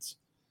decades.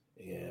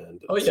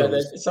 And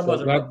some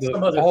other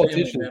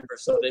family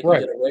members, so they can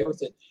get away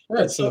with it.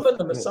 Right. But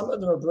some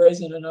of them are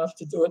brazen enough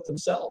to do it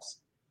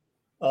themselves.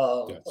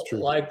 That's true.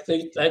 Like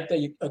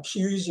the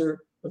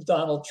accuser of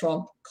Donald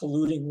Trump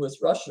colluding with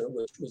Russia,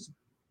 which was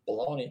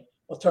baloney.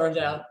 Well, turned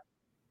out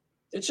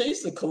that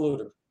she's the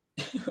colluder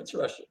with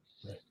Russia,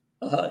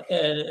 right.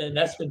 And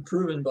that's been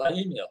proven by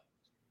email.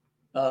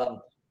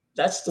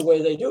 That's the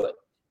way they do it.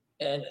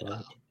 And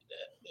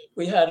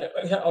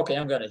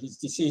he's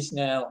deceased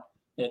now.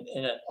 And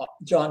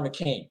John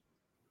McCain,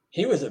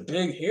 he was a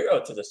big hero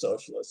to the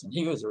socialists, and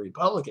he was a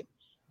Republican.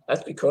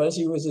 That's because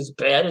he was as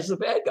bad as the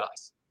bad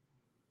guys.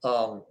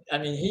 I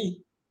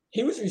mean,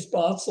 he was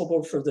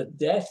responsible for the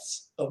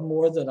deaths of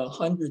more than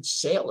 100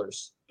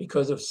 sailors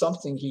because of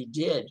something he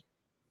did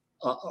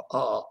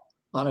on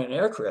an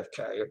aircraft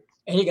carrier,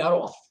 and he got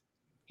off.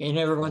 He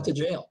never went to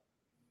jail.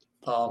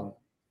 None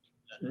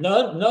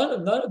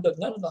of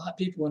the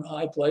people in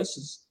high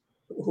places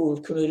who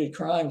have committed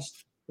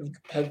crimes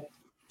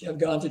have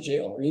gone to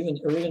jail or even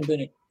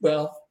been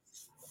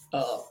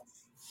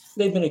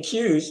they've been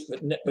accused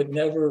but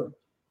never.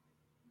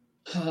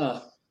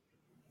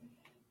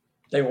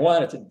 They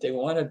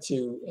wanted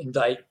to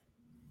indict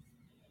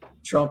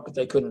Trump, but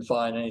they couldn't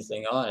find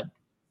anything on it.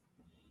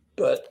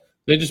 But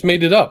they just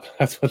made it up.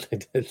 That's what they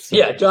did. So.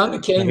 Yeah, John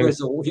McCain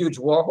was a huge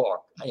war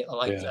hawk. I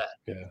like that.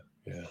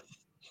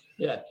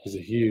 Yeah. He's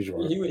a huge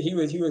war. He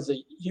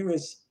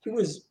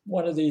was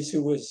one of these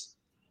who was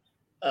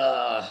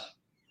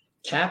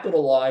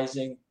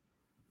capitalizing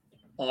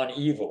on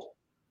evil,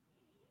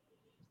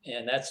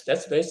 and that's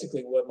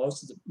basically what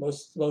most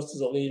of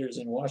the leaders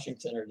in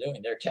Washington are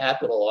doing. They're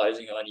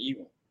capitalizing on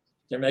evil.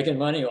 They're making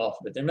money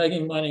off of it. They're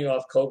making money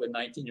off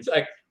COVID-19. In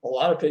fact, a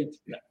lot of people.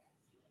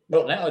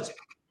 Well, now it's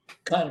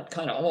kind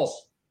of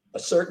almost a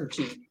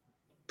certainty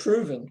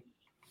proven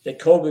that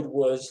COVID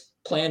was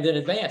planned in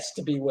advance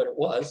to be what it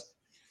was,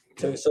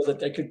 so that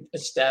they could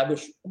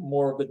establish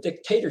more of a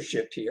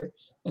dictatorship here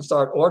and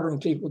start ordering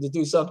people to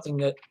do something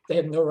that they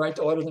have no right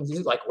to order them to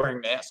do, like wearing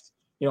masks.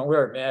 You don't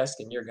wear a mask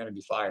and you're going to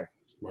be fired.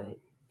 Right.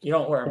 You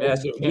don't wear a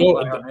mask, you can't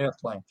fly on an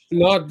airplane.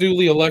 Not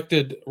duly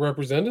elected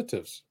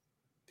representatives.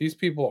 These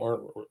people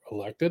aren't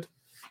elected.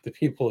 The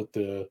people at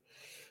the,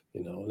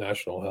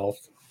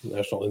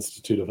 National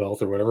Institute of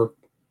Health or whatever,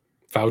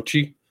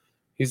 Fauci,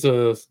 he's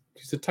a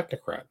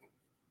technocrat.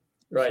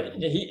 Right.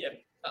 He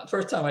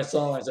first time I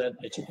saw him,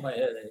 I shook my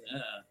head.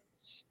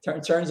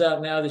 Turns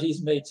out now that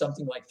he's made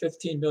something like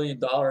 $15 million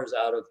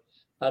out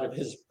of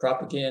his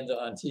propaganda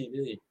on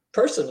TV.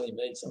 Personally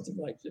made something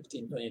like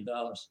 $15 million.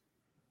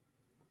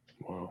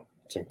 Wow,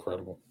 it's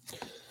incredible.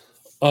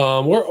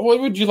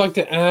 What would you like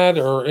to add,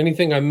 or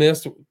anything I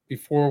missed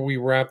before we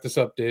wrap this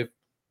up, Dave?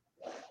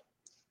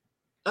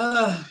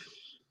 I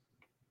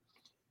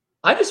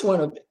just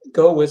want to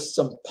go with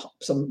some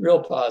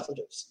real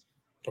positives.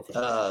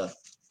 Okay.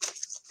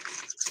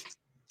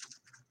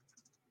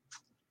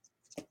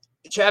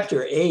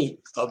 Chapter 8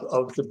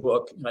 of the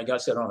book, and I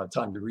guess I don't have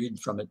time to read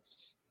from it,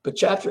 but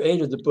chapter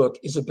 8 of the book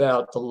is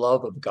about the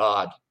love of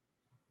God.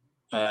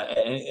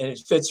 And it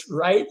fits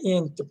right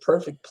in the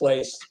perfect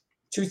place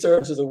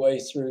 2/3 of the way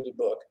through the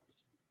book,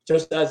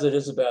 just as it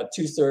is about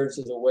 2/3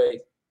 of the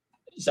way.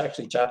 It's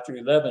actually chapter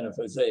 11 of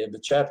Hosea,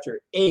 but chapter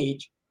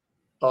 8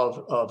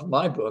 of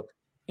my book,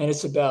 and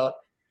it's about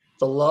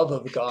the love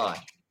of God.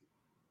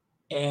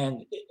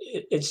 And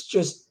it's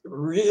just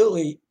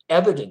really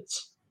evident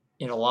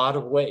in a lot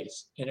of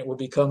ways, and it will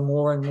become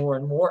more and more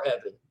and more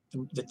evident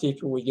the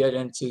deeper we get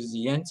into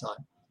the end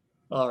time.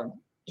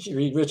 If you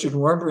read Richard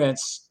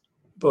Wurmbrand's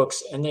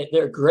books, and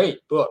they're great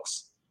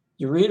books,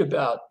 you read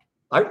about,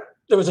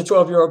 there was a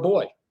 12-year-old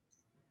boy,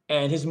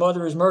 and his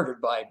mother is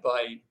murdered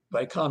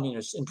by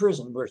communists in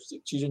prison where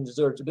she didn't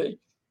deserve to be.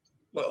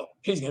 Well,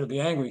 he's going to be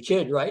an angry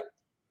kid, right?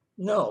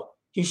 No,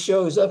 he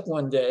shows up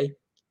one day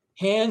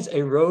hands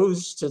a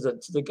rose to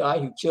the guy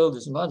who killed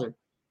his mother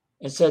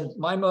and said,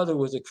 my mother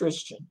was a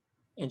Christian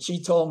and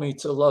she told me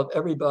to love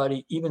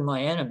everybody, even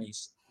my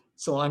enemies.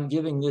 So I'm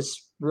giving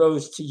this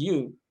rose to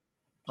you.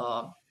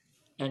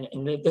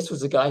 And this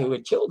was the guy who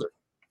had killed her.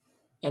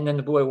 And then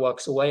the boy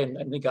walks away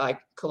and the guy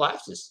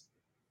collapses.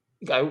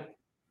 The guy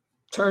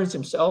turns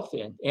himself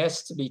in,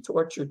 asks to be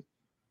tortured,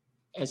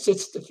 and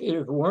sits at the feet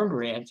of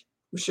Wurmbrand,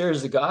 who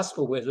shares the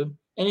gospel with him,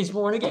 and he's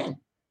born again.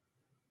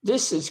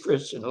 This is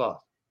Christian love.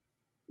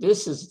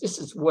 This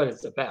is what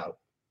it's about.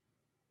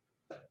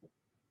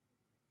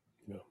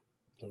 Yeah,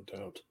 no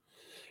doubt.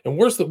 And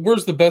where's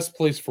the best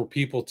place for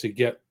people to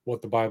get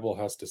what the Bible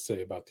has to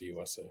say about the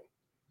USA?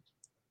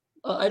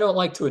 I don't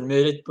like to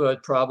admit it,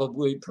 but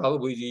probably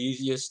the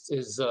easiest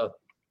is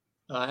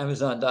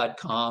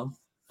Amazon.com.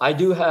 I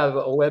do have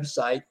a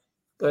website,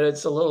 but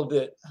it's a little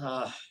bit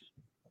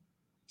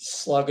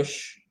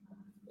sluggish.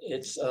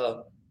 It's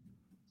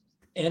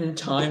End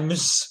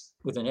Times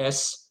with an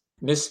S,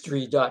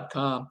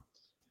 mystery.com.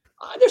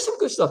 There's some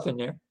good stuff in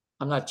there.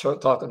 I'm not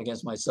talking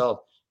against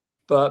myself,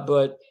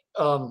 but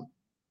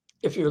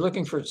if you're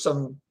looking for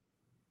some,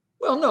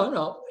 well,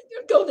 no,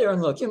 go there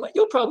and look.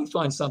 You'll probably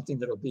find something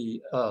that'll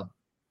be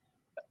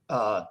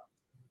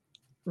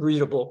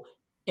readable,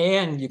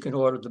 and you can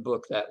order the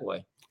book that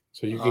way.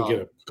 So you can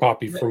get a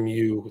copy from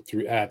you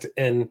through at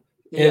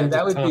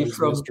that would be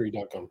from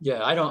mystery.com.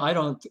 Yeah, I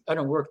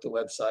don't work the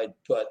website,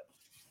 but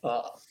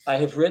I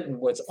have written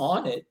what's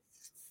on it,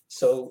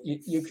 so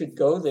you could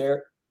go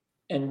there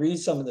and read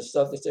some of the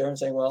stuff that's there and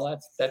say, well,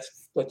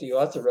 that's what the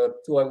author wrote.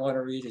 Do I want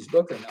to read his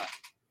book or not?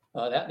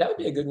 That would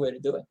be a good way to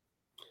do it.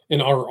 And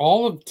are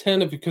all of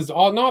 10 of, because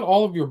not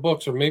all of your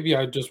books, or maybe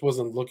I just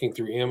wasn't looking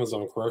through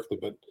Amazon correctly,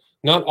 but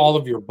not all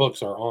of your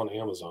books are on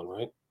Amazon,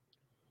 right?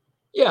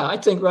 Yeah, I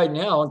think right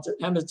now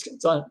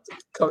Amazon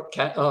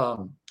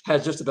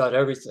has just about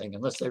everything,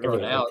 unless they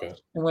run out. Okay.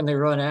 And when they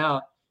run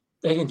out,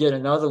 they can get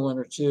another one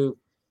or two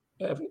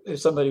if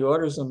somebody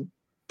orders them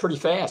pretty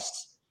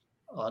fast.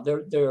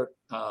 They're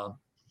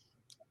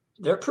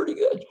pretty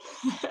good.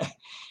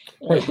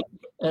 Right.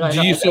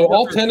 So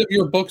all 10 of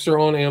your books are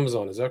on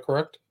Amazon, is that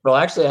correct? Well,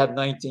 actually, I have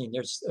 19.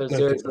 There's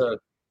the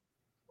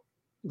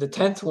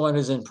 10th one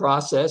is in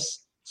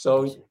process.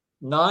 So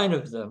nine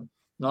of the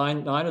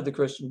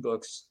Christian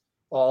books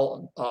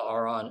all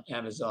are on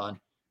Amazon,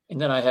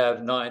 and then I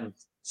have 9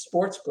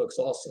 sports books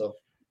also,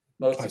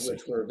 most of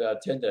which were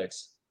about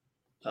Tindex,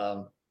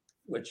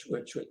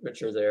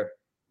 which are there.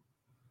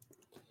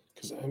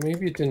 Because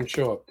maybe it didn't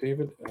show up.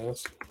 David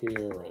S.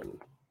 Heron.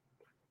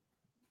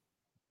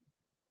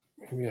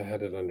 Maybe I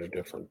had it under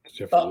different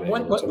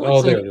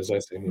names. There it is. I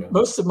see. Yeah.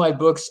 Most of my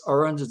books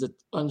are under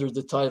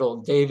the title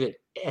David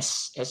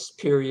S.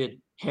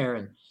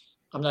 Heron.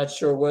 I'm not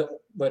sure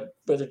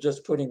whether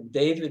just putting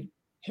David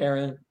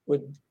Heron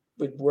would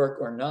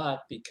work or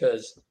not,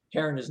 because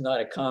Heron is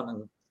not a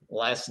common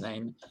last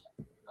name.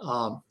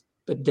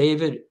 But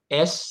David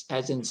S.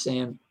 as in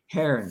Sam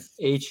Heron,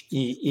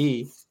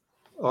 Heeren.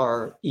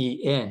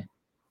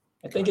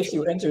 I think if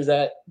you enter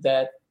that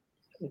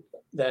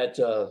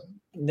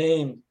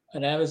name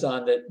on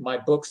Amazon, that my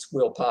books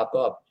will pop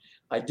up.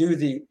 I do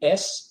the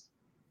S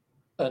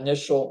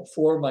initial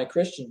for my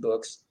Christian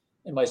books,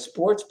 and my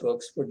sports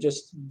books were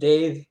just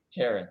Dave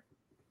Heron.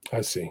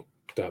 I see.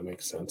 That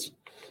makes sense.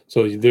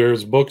 So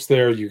there's books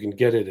there. You can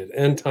get it at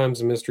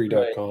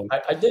endtimesmystery.com.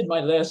 Right. I did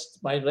my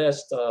last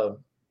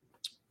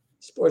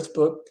sports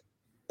book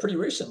pretty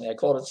recently. I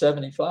called it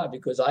 75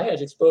 because I had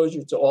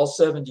exposure to all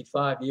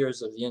 75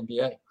 years of the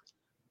NBA.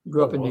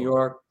 Grew up in New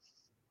York,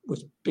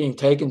 was being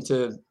taken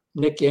to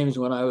Knicks games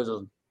when I was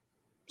a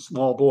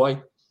small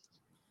boy,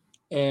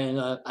 and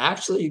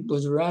actually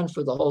was around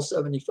for the whole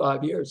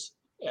 75 years,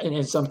 and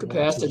in some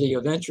capacity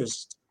of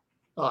interest,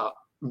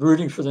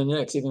 rooting for the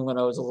Knicks even when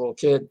I was a little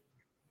kid.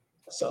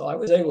 So I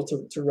was able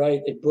to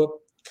write a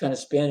book kind of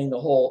spanning the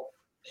whole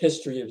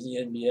history of the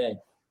NBA.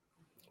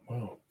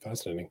 Wow,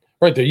 fascinating.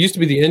 Right, there used to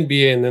be the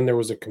NBA, and then there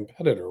was a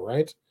competitor,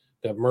 right?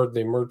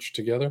 They merged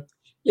together.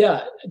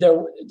 Yeah,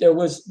 there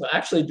was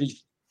actually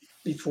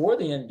before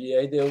the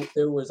NBA,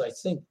 there was, I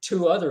think,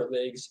 2 other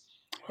leagues,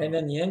 and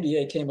then the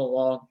NBA came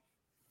along,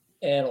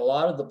 and a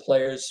lot of the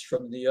players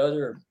from the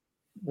other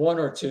 1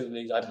 or 2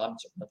 leagues, I'm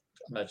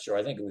not sure,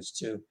 I think it was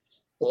 2,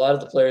 a lot of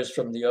the players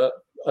from the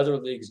other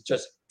leagues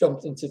just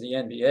jumped into the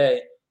NBA,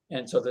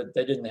 and so that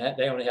they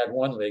only had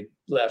 1 league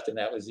left, and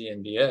that was the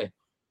NBA.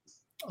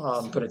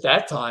 But at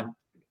that time,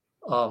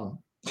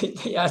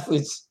 the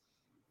athletes,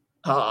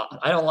 I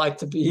don't like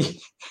to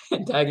be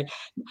antagonist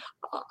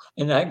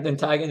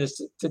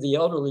to the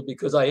elderly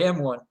because I am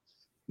one,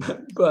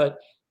 but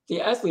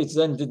the athletes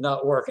then did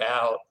not work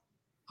out.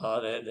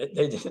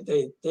 They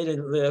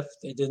didn't lift,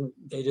 they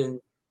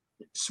didn't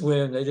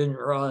swim, they didn't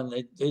run,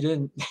 they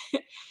didn't,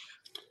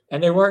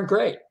 and they weren't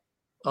great.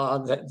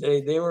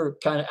 They were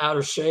kind of out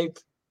of shape.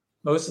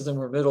 Most of them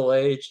were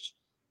middle-aged.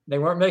 They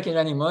weren't making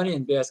any money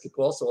in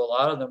basketball, so a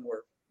lot of them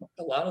were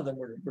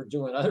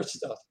doing other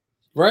stuff.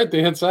 Right,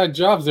 they had side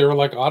jobs. They were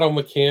like auto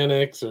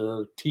mechanics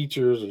or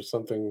teachers or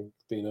something.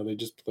 They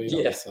just played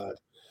on the side.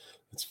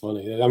 It's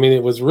funny. I mean,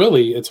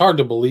 it's hard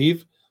to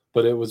believe,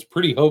 but it was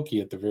pretty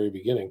hokey at the very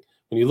beginning.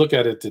 When you look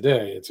at it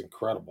today, it's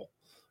incredible.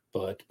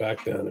 But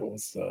back then it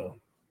was.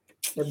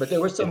 Yeah, but there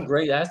were some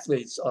great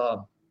athletes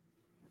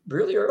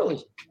really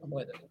early.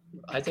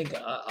 I think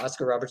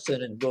Oscar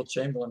Robertson and Wilt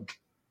Chamberlain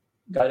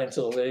got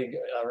into the league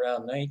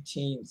around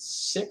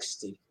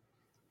 1960.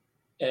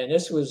 And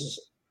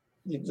the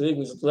league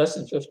was less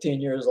than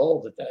 15 years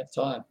old at that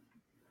time.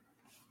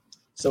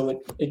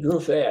 So it grew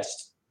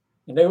fast.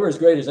 And they were as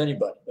great as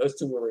anybody. Those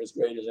two were as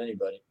great as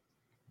anybody.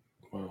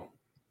 Wow.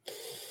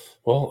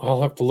 Well,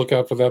 I'll have to look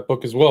out for that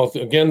book as well.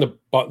 Again,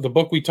 the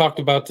book we talked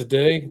about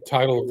today,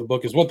 title of the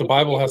book is What the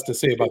Bible Has to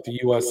Say About the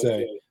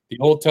USA. The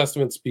Old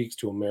Testament Speaks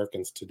to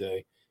Americans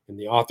Today. And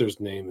the author's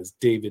name is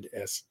David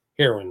S.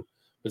 Heeren.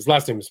 His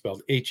last name is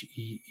spelled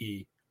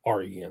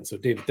Heeren. So,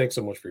 David, thanks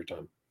so much for your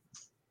time.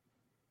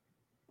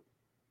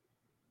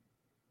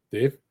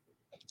 Dave?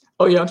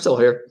 Oh, yeah, I'm still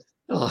here.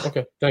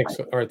 Okay, thanks.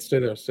 All right, stay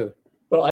there.